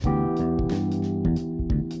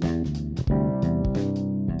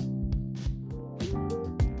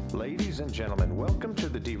gentlemen, welcome to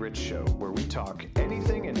the D Rich Show, where we talk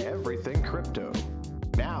anything and everything crypto.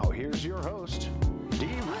 Now, here's your host, D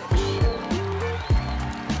Rich.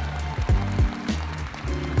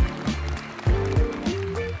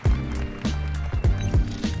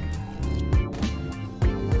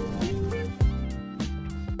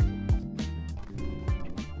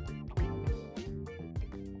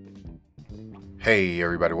 Hey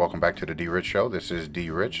everybody, welcome back to the D Rich Show. This is D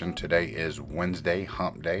Rich, and today is Wednesday,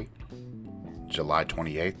 Hump Day, July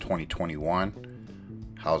 28th,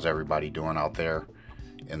 2021. How's everybody doing out there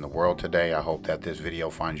in the world today? I hope that this video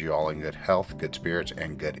finds you all in good health, good spirits,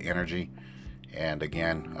 and good energy. And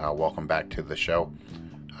again, welcome back to the show.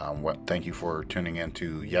 Thank you for tuning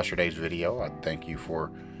into yesterday's video. I thank you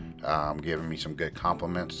for giving me some good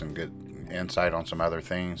compliments and good insight on some other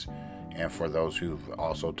things. And for those who've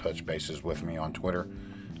also touched bases with me on Twitter,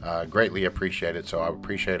 greatly appreciate it. So I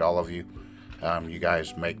appreciate all of you. You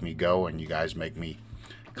guys make me go, and you guys make me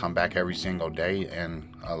come back every single day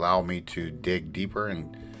and allow me to dig deeper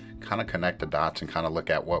and kind of connect the dots and kind of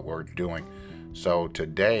look at what we're doing. So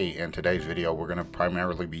today, in today's video, we're going to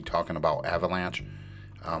primarily be talking about Avalanche.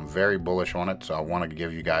 I'm very bullish on it, so I want to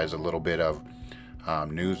give you guys a little bit of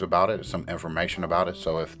news about it, some information about it.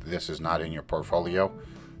 So if this is not in your portfolio,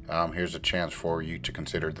 here's a chance for you to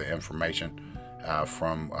consider the information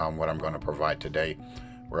from what I'm going to provide today.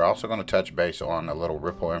 We're also going to touch base on a little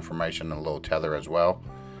Ripple information and a little Tether as well.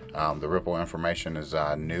 The Ripple information is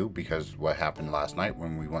new because what happened last night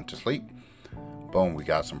when we went to sleep, boom, we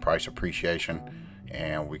got some price appreciation,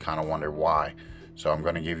 and we kind of wondered why. So I'm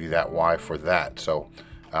going to give you that why for that. So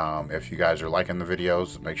if you guys are liking the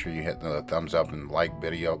videos, make sure you hit the thumbs up and like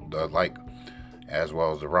as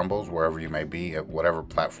well as the rumbles, wherever you may be, at whatever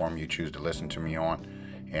platform you choose to listen to me on.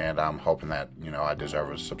 And I'm hoping that, I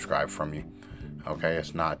deserve a subscribe from you. Okay,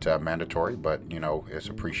 it's not mandatory, but, it's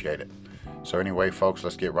appreciated. So anyway, folks,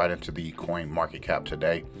 let's get right into the coin market cap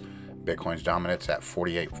today. Bitcoin's dominance at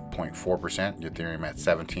 48.4%, Ethereum at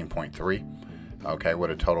 17.3%. Okay, with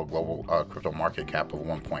a total global crypto market cap of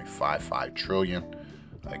 1.55 trillion.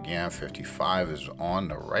 Again, 55 is on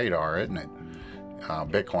the radar, isn't it?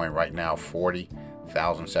 Bitcoin right now,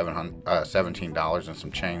 $40,717 and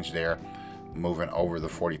some change there, moving over the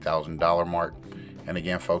 $40,000 mark. And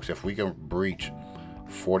again, folks, if we can breach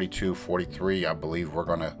 42, 43, I believe we're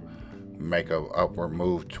going to make a upward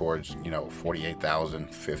move towards 48,000,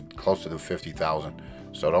 close to the 50,000.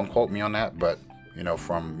 So don't quote me on that, but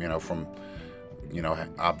from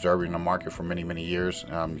observing the market for many years,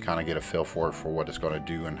 you kind of get a feel for what it's going to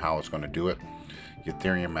do and how it's going to do it.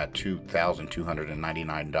 Ethereum at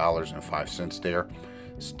 $2,299.05 there,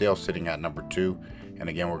 still sitting at number 2. And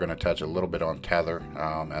again, we're going to touch a little bit on Tether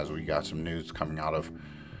as we got some news coming out of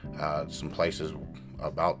some places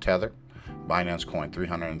about Tether. Binance Coin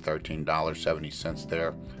 $313.70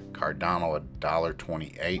 there. Cardano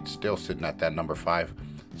 $1.28, still sitting at that number 5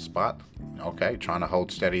 spot. Okay, trying to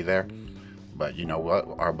hold steady there. But you know what?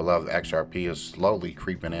 Our beloved XRP is slowly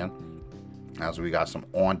creeping in, as we got some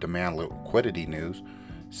on-demand liquidity news,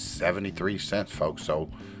 73 cents, folks. So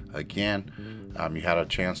again, you had a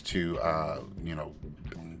chance to,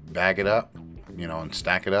 bag it up, and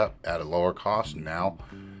stack it up at a lower cost. Now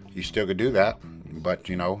you still could do that, but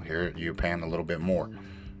here you're paying a little bit more.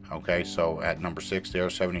 Okay, so at number 6 there,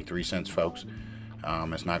 73 cents, folks.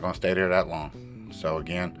 It's not going to stay there that long. So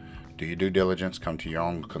again, do your due diligence, come to your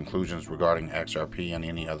own conclusions regarding XRP and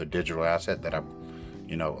any other digital asset that I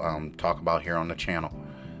talk about here on the channel.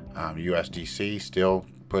 USDC still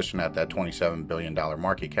pushing at that $27 billion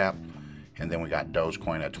market cap. And then we got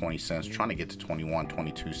Dogecoin at 20 cents, trying to get to 21,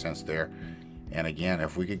 22 cents there. And again,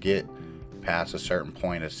 if we could get past a certain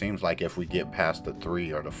point, it seems like if we get past the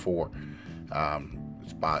 3 or the 4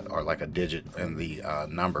 spot, or like a digit in the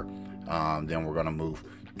number, then we're going to move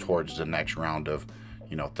towards the next round of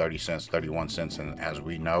 30 cents, 31 cents. And as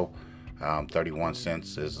we know, 31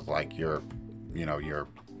 cents is like your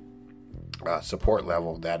support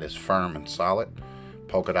level that is firm and solid.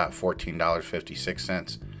 Polkadot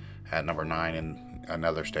 $14.56 at number 9, and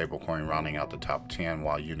another stable coin rounding out the top 10,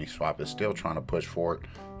 while Uniswap is still trying to push forward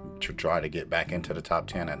to try to get back into the top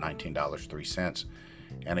 10 at $19.03.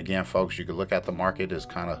 And again, folks, you can look at the market as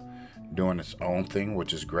kind of doing its own thing,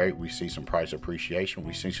 which is great. We see some price appreciation,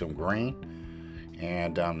 we see some green,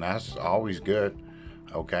 and that's always good.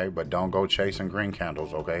 Okay, but don't go chasing green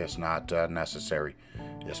candles. Okay, it's not necessary,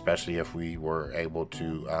 especially if we were able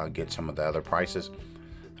to get some of the other prices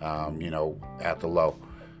at the low.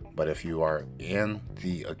 But if you are in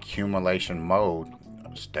the accumulation mode,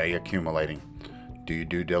 stay accumulating. Do your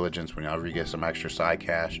due diligence. Whenever you get some extra side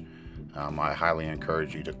cash, I highly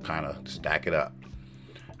encourage you to kind of stack it up.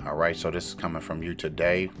 All right, so this is coming from you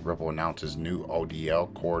today. Ripple announces new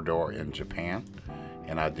ODL corridor in Japan.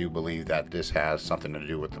 And I do believe that this has something to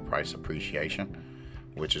do with the price appreciation,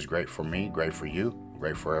 which is great for me, great for you,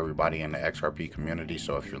 great for everybody in the XRP community.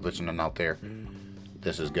 So if you're listening out there,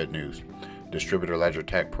 this is good news. Distributor ledger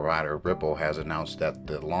tech provider Ripple has announced that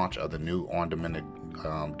the launch of the new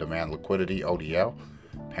on-demand liquidity ODL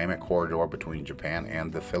payment corridor between Japan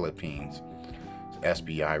and the Philippines.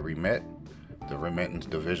 SBI Remit, the remittance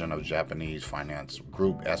division of Japanese finance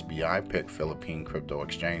group SBI, picked Philippine crypto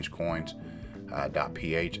exchange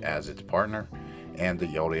Coins.ph as its partner, and the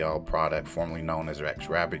ODL product, formerly known as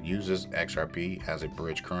XRapid, uses XRP as a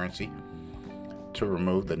bridge currency to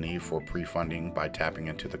remove the need for pre-funding by tapping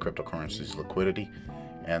into the cryptocurrency's liquidity,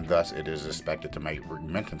 and thus it is expected to make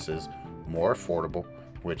remittances more affordable,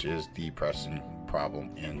 which is the pressing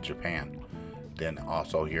problem in Japan. Then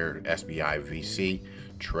also here, SBI VC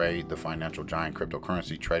Trade, the financial giant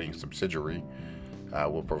cryptocurrency trading subsidiary,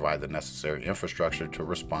 will provide the necessary infrastructure to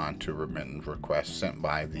respond to remittance requests sent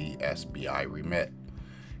by the SBI Remit.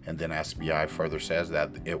 And then SBI further says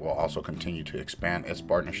that it will also continue to expand its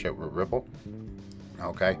partnership with Ripple.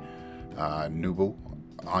 Okay, Nubu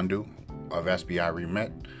Andu of SBI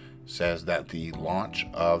Remit says that the launch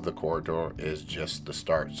of the corridor is just the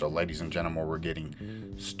start. So ladies and gentlemen, we're getting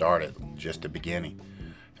started, just the beginning.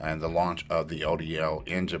 And the launch of the ODL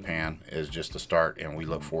in Japan is just the start, and we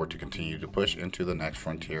look forward to continue to push into the next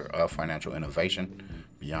frontier of financial innovation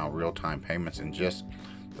beyond real-time payments in just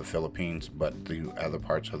the Philippines, but the other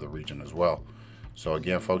parts of the region as well. So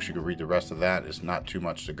again, folks, you can read the rest of that. It's not too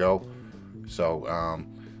much to go. So,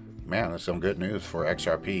 man, it's some good news for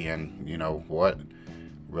XRP, and you know what?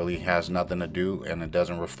 Really has nothing to do, and it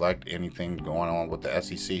doesn't reflect anything going on with the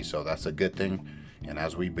SEC, so that's a good thing. And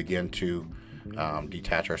as we begin to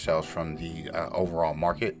detach ourselves from the overall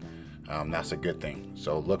market, that's a good thing.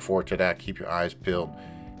 So look forward to that. Keep your eyes peeled,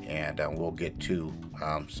 and we'll get to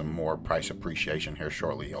some more price appreciation here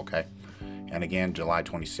shortly, okay? And again, July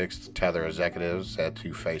 26th, Tether executives said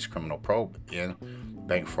to face criminal probe in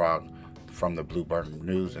bank fraud from the Bloomberg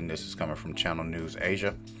News, and this is coming from Channel News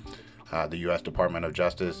Asia. The U.S. Department of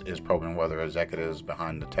Justice is probing whether executives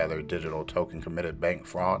behind the Tether digital token committed bank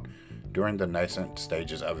fraud during the nascent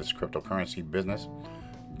stages of its cryptocurrency business,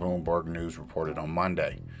 Bloomberg News reported on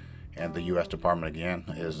Monday. And the U.S. Department again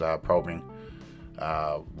is probing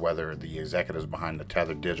whether the executives behind the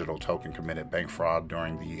Tether digital token committed bank fraud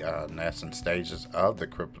during the nascent stages of the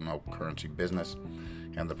cryptocurrency business.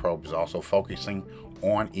 And the probe is also focusing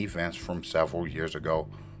on events from several years ago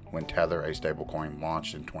when Tether, a stablecoin,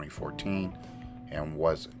 launched in 2014 and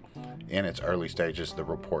was in its early stages, the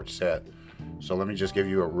report said. So let me just give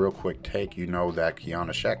you a real quick take. You know that Kiana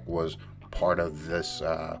Sheck was part of this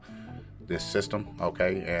this system,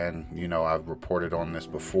 okay? And you know I've reported on this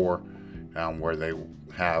before, where they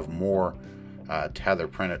have more Tether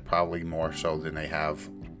printed, probably more so than they have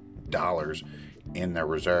dollars in their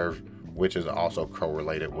reserve, which is also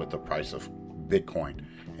correlated with the price of Bitcoin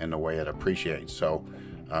and the way it appreciates. So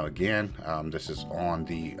again, this is on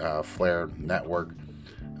the Flare network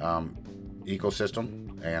ecosystem,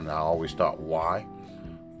 and I always thought why,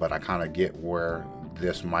 but I kind of get where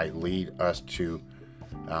this might lead us to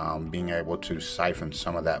being able to siphon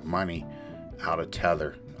some of that money out of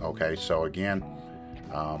Tether. Okay, so again,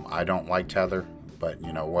 I don't like Tether, but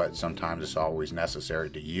you know what, sometimes it's always necessary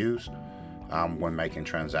to use when making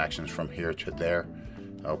transactions from here to there.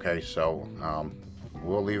 Okay, so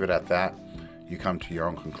we'll leave it at that. You come to your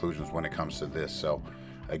own conclusions when it comes to this. So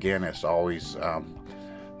again, it's always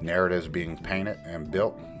narratives being painted and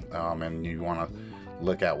built, and you want to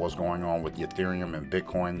look at what's going on with Ethereum and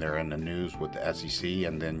Bitcoin. They're in the news with the SEC,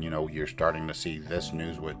 and then you know you're starting to see this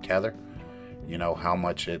news with Tether. You know how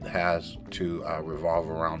much it has to revolve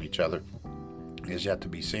around each other is yet to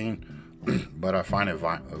be seen, but I find it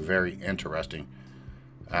very interesting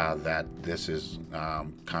that this is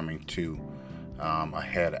coming to a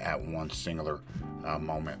head at one singular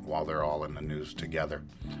moment while they're all in the news together.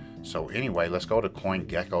 So anyway, let's go to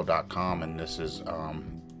CoinGecko.com, and this is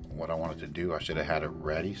what I wanted to do. I should have had it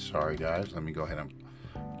ready. Sorry guys. Let me go ahead and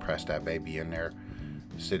press that baby in there.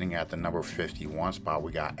 Sitting at the number 51 spot,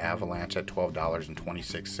 we got Avalanche at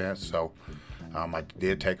 $12.26. So I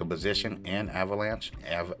did take a position in Avalanche,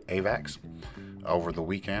 Avax, over the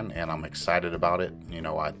weekend, and I'm excited about it. You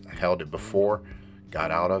know, I held it before,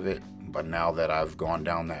 got out of it, but now that I've gone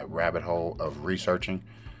down that rabbit hole of researching,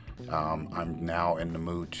 I'm now in the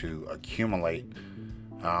mood to accumulate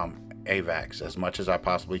Avax as much as I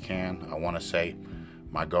possibly can. I want to say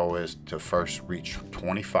my goal is to first reach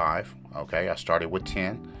 25. Okay, I started with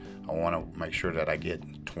 10. I want to make sure that I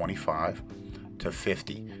get 25 to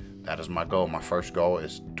 50. That is my goal. My first goal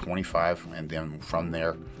is 25, and then from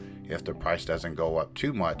there, if the price doesn't go up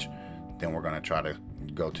too much, then we're going to try to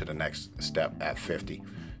go to the next step at 50.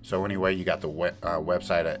 So anyway, you got the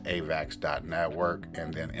website at avax.network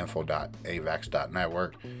and then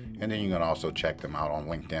info.avax.network, and then you can also check them out on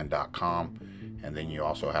linkedin.com, and then you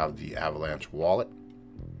also have the Avalanche wallet.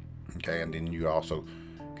 Okay, and then you also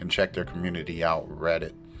can check their community out: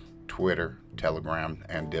 Reddit, Twitter, Telegram,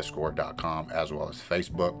 and Discord.com, as well as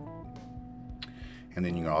Facebook. And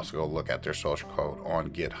then you can also go look at their social code on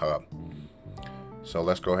GitHub. So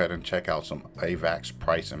let's go ahead and check out some Avax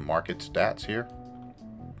price and market stats here.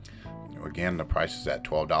 Again, the price is at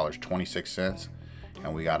 $12.26,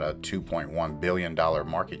 and we got a $2.1 billion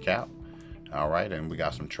market cap. All right, and we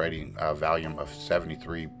got some trading volume of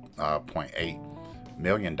 $73.8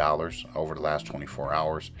 million over the last 24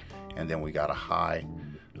 hours. And then we got a high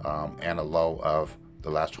and a low of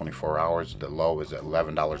the last 24 hours. The low is at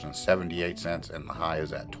 $11.78, and the high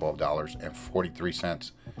is at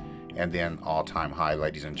 $12.43. And then all-time high,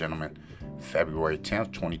 ladies and gentlemen, February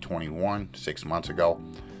 10th, 2021, 6 months ago,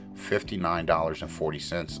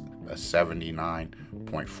 $59.40, a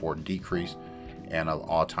 79.4 decrease, and an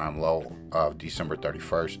all-time low of December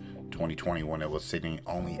 31st, 2020, when it was sitting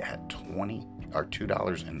only at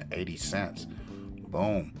 $2.80.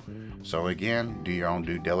 Boom. So again, do your own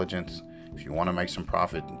due diligence. If you want to make some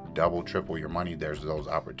profit, double, triple your money, there's those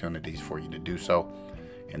opportunities for you to do so.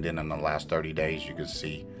 And then in the last 30 days, you can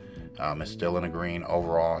see it's still in the green.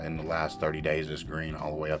 Overall, in the last 30 days, it's green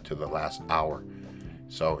all the way up to the last hour.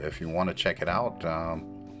 So if you want to check it out,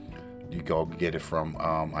 you go get it from,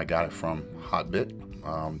 I got it from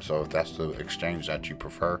Hotbit. So if that's the exchange that you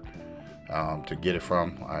prefer to get it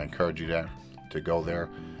from, I encourage you to go there.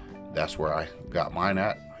 That's where I got mine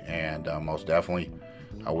at. And most definitely,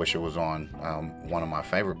 I wish it was on one of my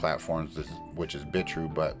favorite platforms, which is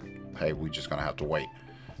BitTrue, but hey, we're just going to have to wait.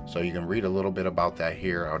 So you can read a little bit about that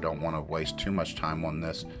here. I don't want to waste too much time on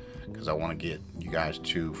this because I want to get you guys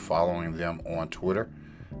to following them on Twitter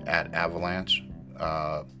at Avalanche,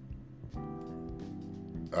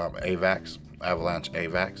 Avax, Avalanche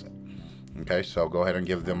Avax. Okay, so go ahead and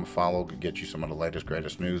give them a follow, get you some of the latest,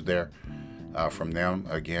 greatest news there from them.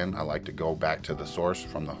 Again, I like to go back to the source,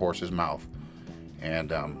 from the horse's mouth,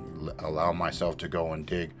 and allow myself to go and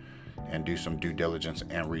dig and do some due diligence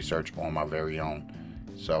and research on my very own.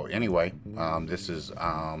 So anyway, this is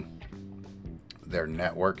their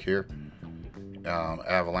network here,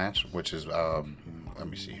 Avalanche, which is, let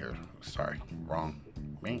me see here. Sorry, wrong.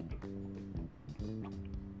 Me.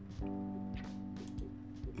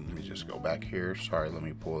 Let me just go back here. Sorry, let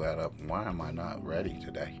me pull that up. Why am I not ready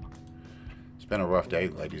today? It's been a rough day,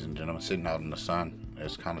 ladies and gentlemen. Sitting out in the sun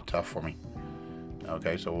is kind of tough for me.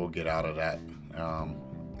 Okay, so we'll get out of that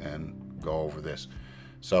and go over this.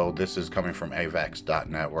 So this is coming from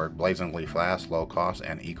Avax.network. Blazingly fast, low cost,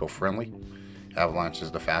 and eco-friendly. Avalanche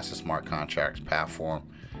is the fastest smart contracts platform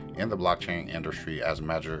in the blockchain industry as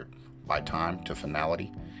measured by time to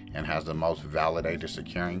finality, and has the most validated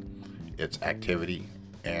securing its activity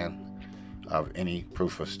and of any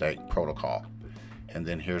proof of stake protocol. And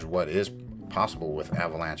then here's what is possible with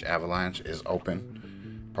Avalanche. Avalanche is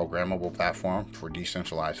open, programmable platform for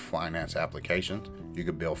decentralized finance applications. You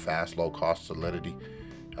can build fast, low cost, solidity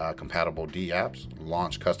compatible dApps,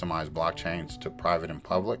 launch customized blockchains to private and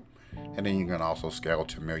public, and then you can also scale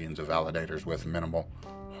to millions of validators with minimal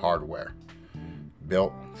hardware.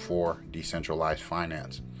 Built for decentralized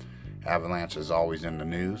finance. Avalanche is always in the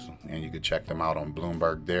news, and you can check them out on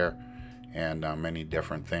Bloomberg there, and many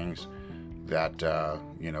different things that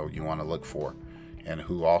you want to look for. And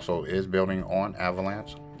who also is building on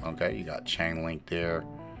Avalanche? Okay, you got Chainlink there.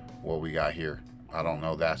 What we got here? I don't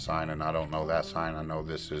know that sign, and I don't know that sign. I know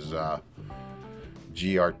this is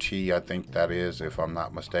GRT, I think that is, if I'm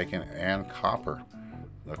not mistaken, and Copper.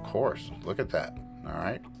 Of course, look at that. All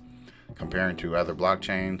right. Comparing to other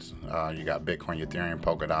blockchains, you got Bitcoin, Ethereum,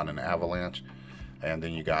 Polkadot, and Avalanche. And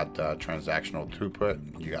then you got transactional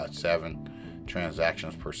throughput. You got 7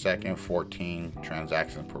 transactions per second, 14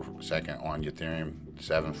 transactions per second on Ethereum,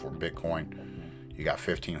 7 for Bitcoin. You got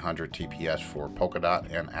 1500 TPS for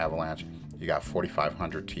Polkadot and Avalanche. You got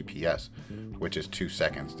 4500 TPS, which is 2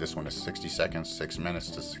 seconds. This one is 60 seconds, 6 minutes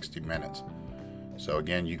to 60 minutes. So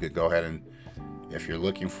again, you could go ahead and, if you're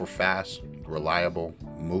looking for fast, reliable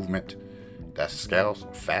movement that scales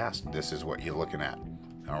fast, this is what you're looking at.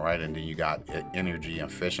 All right, and then you got energy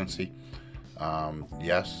efficiency.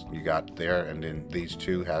 Yes, you got there, and then these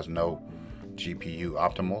two has no GPU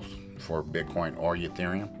optimals for Bitcoin or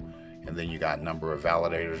Ethereum. And then you got number of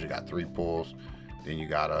validators. You got 3 pools. Then you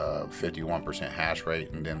got a 51% hash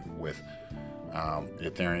rate, and then with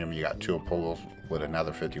Ethereum, you got 2 pools with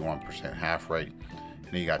another 51% hash rate.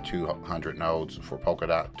 And then you got 200 nodes for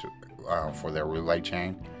Polkadot for their relay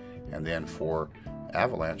chain. And then for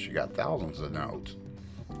Avalanche, you got thousands of nodes.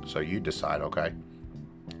 So you decide, okay.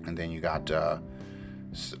 And then you got the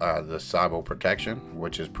Cyber protection,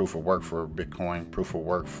 which is proof of work for Bitcoin, proof of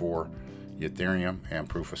work for Ethereum, and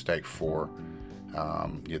proof of stake for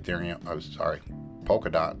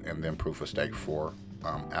Polkadot, and then proof of stake for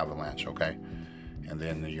Avalanche, okay. And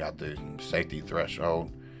then you got the safety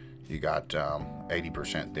threshold. You got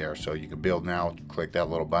 80% there, so you can build now. Click that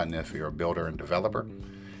little button if you're a builder and developer,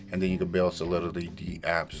 and then you can build Solidity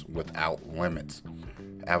apps without limits.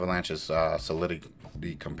 Avalanche is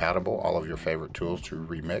Solidity compatible. All of your favorite tools to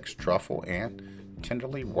remix, truffle, and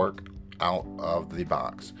tenderly work out of the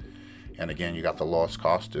box. And again, you got the lowest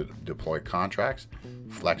cost to deploy contracts,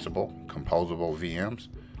 flexible, composable VMs,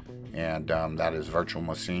 and that is virtual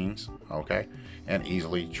machines, okay, and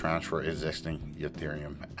easily transfer existing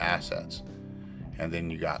Ethereum assets. And then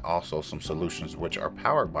you got also some solutions which are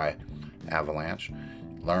powered by Avalanche.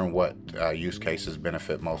 Learn what use cases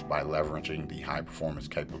benefit most by leveraging the high performance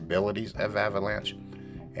capabilities of Avalanche.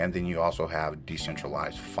 And then you also have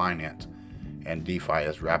decentralized finance, and DeFi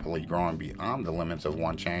is rapidly growing beyond the limits of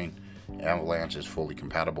one chain. Avalanche is fully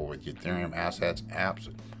compatible with Ethereum assets,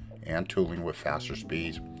 apps, and tooling with faster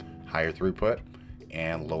speeds, higher throughput,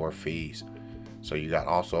 and lower fees. So you got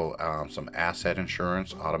also some asset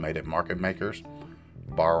insurance, automated market makers,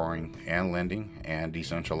 borrowing and lending, and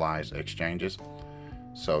decentralized exchanges.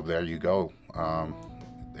 So there you go.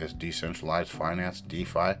 It's decentralized finance,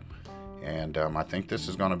 DeFi, and I think this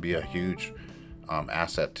is going to be a huge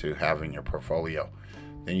asset to have in your portfolio.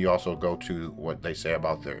 Then you also go to what they say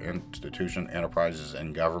about their institution, enterprises,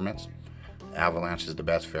 and governments. Avalanche is the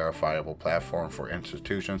best verifiable platform for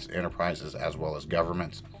institutions, enterprises, as well as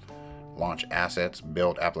governments. Launch assets,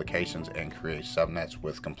 build applications, and create subnets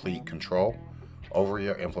with complete control over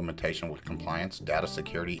your implementation with compliance, data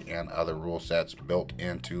security, and other rule sets built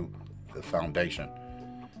into the foundation.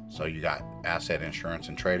 So you got asset insurance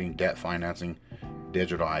and trading, debt financing,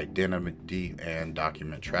 digital identity and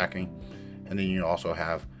document tracking. And then you also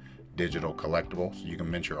have digital collectibles. You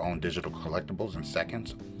can mint your own digital collectibles in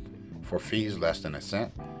seconds for fees less than a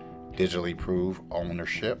cent, digitally prove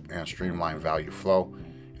ownership and streamline value flow.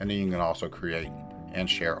 And then you can also create and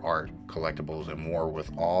share art, collectibles, and more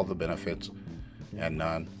with all the benefits and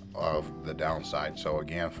none of the downside. So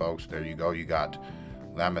again, folks, there you go. You got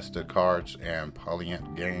Lamista cards and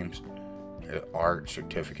Polyant games, art,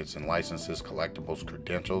 certificates and licenses, collectibles,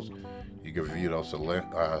 credentials. You can view those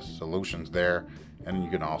solutions there, and you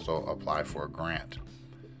can also apply for a grant.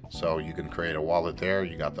 So you can create a wallet there.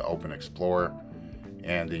 You got the Open Explorer,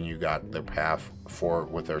 and then you got the path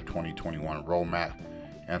forward with their 2021 roadmap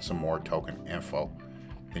and some more token info.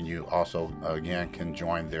 Then you also, again, can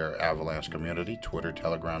join their Avalanche community, Twitter,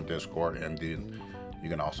 Telegram, Discord, and then you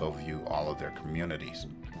can also view all of their communities.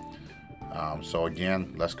 So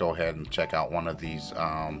again, let's go ahead and check out one of these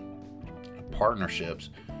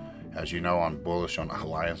partnerships. As you know, I'm bullish on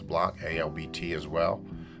Alliance Block, ALBT as well.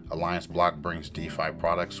 Alliance Block brings DeFi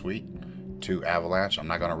product suite to Avalanche. I'm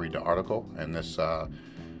not going to read the article, and this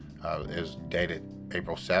is dated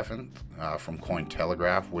April 7th from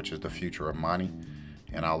Cointelegraph, which is the future of money.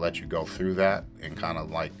 And I'll let you go through that and kind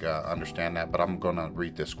of understand that. But I'm going to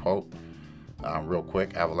read this quote real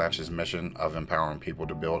quick. Avalanche's mission of empowering people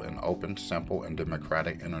to build an open, simple, and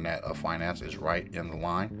democratic internet of finance is right in the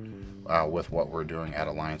line with what we're doing at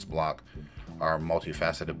Alliance Block. Our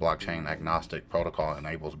multifaceted blockchain agnostic protocol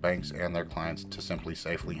enables banks and their clients to simply,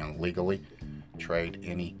 safely, and legally trade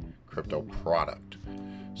any crypto product.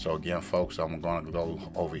 So again, folks, I'm going to go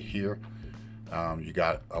over here. You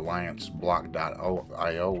got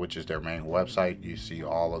allianceblock.io, which is their main website. You see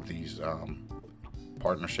all of these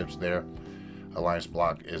partnerships there. Alliance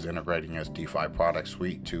Block is integrating its DeFi product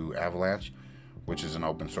suite to Avalanche, which is an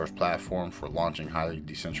open source platform for launching highly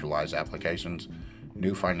decentralized applications,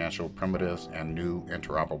 new financial primitives, and new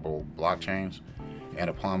interoperable blockchains. And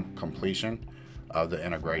upon completion of the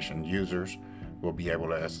integration, users will be able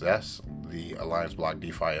to access the Alliance Block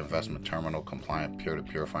DeFi investment terminal compliant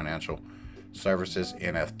peer-to-peer financial services,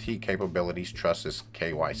 NFT capabilities, trustless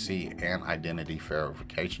KYC, and identity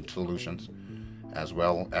verification solutions, as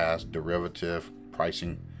well as derivative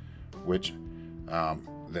pricing, which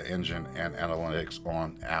the engine and analytics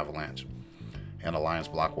on Avalanche. And Alliance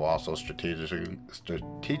Block will also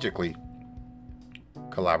strategically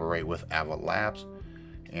collaborate with Ava Labs,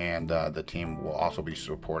 and the team will also be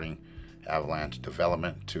supporting Avalanche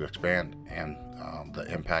development to expand and the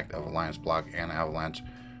impact of Alliance Block and Avalanche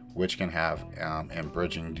which can have in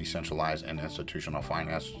bridging decentralized and institutional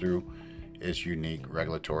finance through its unique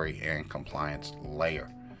regulatory and compliance layer.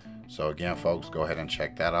 So again, folks, go ahead and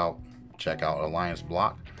check that out. Check out Alliance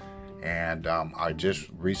Block. And I just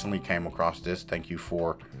recently came across this. Thank you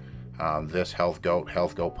for this Health Goat.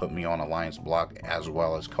 Health Goat put me on Alliance Block as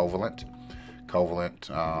well as Covalent. Covalent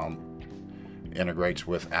integrates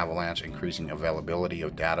with Avalanche, increasing availability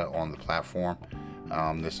of data on the platform.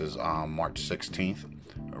 This is March 16th.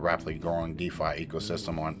 A rapidly growing DeFi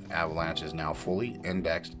ecosystem on Avalanche is now fully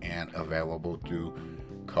indexed and available through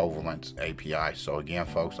Covalent's API. So again,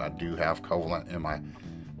 folks, I do have Covalent in my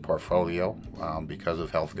portfolio because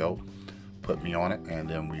of Health Goat. Put me on it, and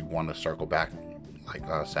then we want to circle back like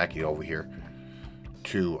Saki over here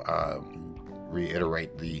to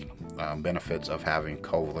reiterate the benefits of having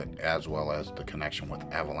Covalent as well as the connection with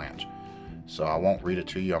Avalanche. So I won't read it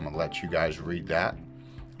to you. I'm gonna let you guys read that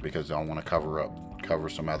because I want to cover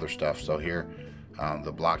some other stuff. So here,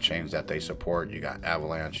 the blockchains that they support, you got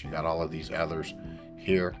Avalanche, you got all of these others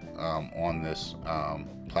here on this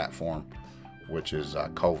platform, which is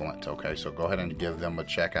Covalent. Okay, so go ahead and give them a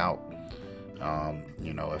check out.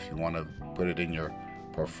 You know, if you want to put it in your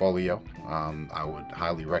portfolio, I would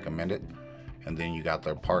highly recommend it. And then you got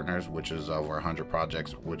their partners, which is over 100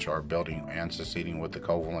 projects which are building and succeeding with the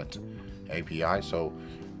Covalent API. So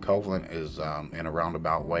Covalent is in a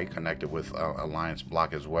roundabout way connected with Alliance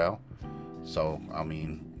Block as well. So I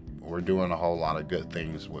mean, we're doing a whole lot of good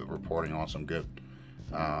things with reporting on some good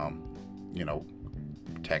you know,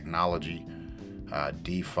 technology,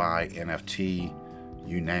 DeFi, NFT,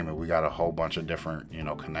 you name it. We got a whole bunch of different, you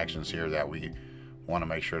know, connections here that we want to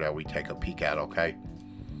make sure that we take a peek at. Okay.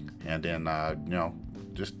 And then you know,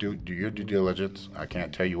 just do your due diligence. I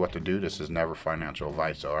can't tell you what to do. This is never financial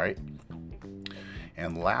advice. All right.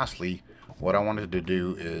 And lastly, what I wanted to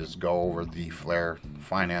do is go over the Flare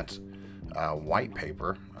Finance white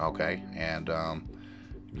paper. Okay. And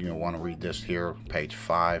you know, want to read this here, page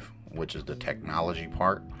 5, which is the technology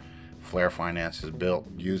part. Flare Finance is built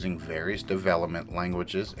using various development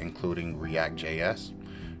languages, including React.js,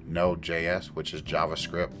 Node.js, which is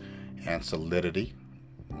JavaScript, and Solidity.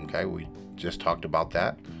 Okay, we just talked about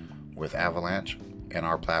that with Avalanche, and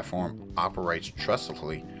our platform operates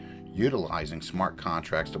trustingly, utilizing smart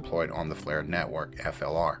contracts deployed on the Flare network,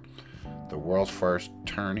 FLR, the world's first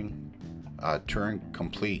Turing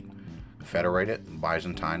complete federated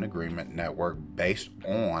Byzantine agreement network based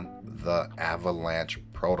on the Avalanche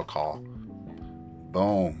protocol.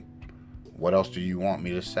 Boom. What else do you want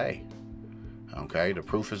me to say? Okay, the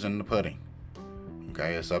proof is in the pudding.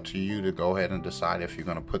 Okay, it's up to you to go ahead and decide if you're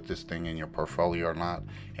going to put this thing in your portfolio or not.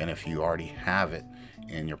 And if you already have it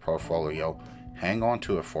in your portfolio, hang on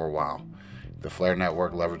to it for a while. The Flare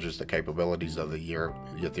network leverages the capabilities of the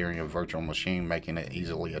Ethereum virtual machine, making it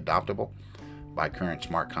easily adoptable by current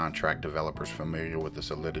smart contract developers familiar with the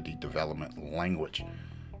Solidity development language.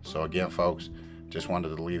 So again, folks, just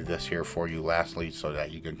wanted to leave this here for you lastly so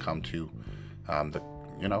that you can come to the,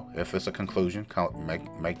 you know, if it's a conclusion,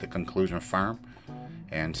 make the conclusion firm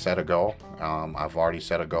and set a goal. I've already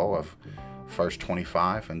set a goal of first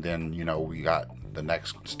 25, and then, you know, we got the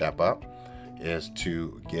next step up is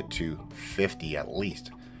to get to 50, at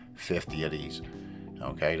least 50 of these.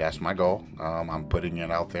 Okay, that's my goal. I'm putting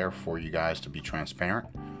it out there for you guys to be transparent,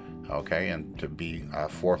 okay, and to be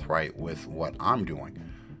forthright with what I'm doing.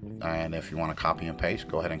 And if you want to copy and paste,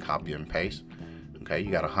 go ahead and copy and paste. Okay,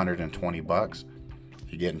 you got $120.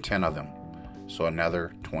 You're getting 10 of them. So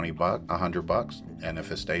another $20, $100, and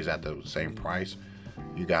if it stays at the same price,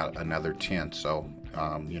 you got another 10. So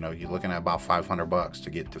you know, you're looking at about $500 to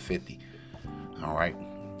get to 50. All right.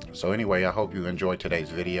 So anyway, I hope you enjoyed today's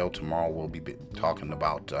video. Tomorrow we'll be talking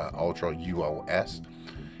about Ultra UOS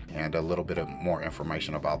and a little bit of more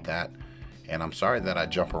information about that. And I'm sorry that I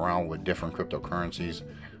jump around with different cryptocurrencies.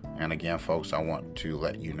 And again, folks, I want to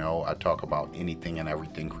let you know I talk about anything and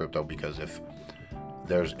everything crypto, because if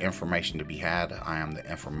there's information to be had, I am the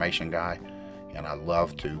information guy, and I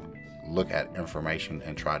love to look at information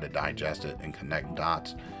and try to digest it and connect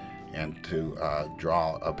dots and to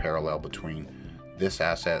draw a parallel between this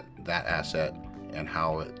asset, that asset, and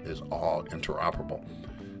how it is all interoperable.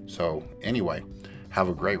 So anyway, have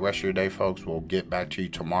a great rest of your day, folks. We'll get back to you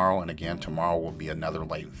tomorrow, and again, tomorrow will be another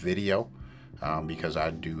late video because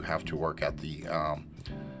I do have to work at the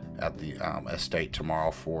estate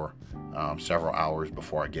tomorrow for several hours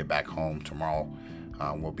before I get back home. Tomorrow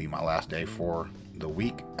will be my last day for the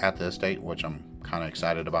week at the estate, which I'm kind of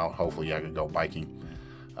excited about. Hopefully I can go biking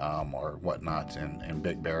or whatnot in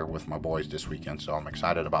Big Bear with my boys this weekend, so I'm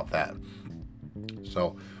excited about that.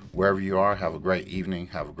 So wherever you are, have a great evening,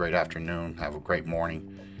 have a great afternoon, have a great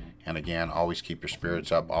morning, And again, always keep your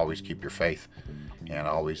spirits up, always keep your faith, and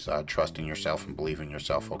always trust in yourself and believe in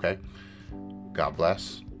yourself, okay? God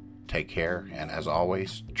bless, take care, and as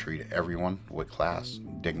always, treat everyone with class,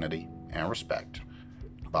 dignity, and respect.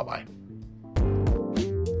 Bye-bye.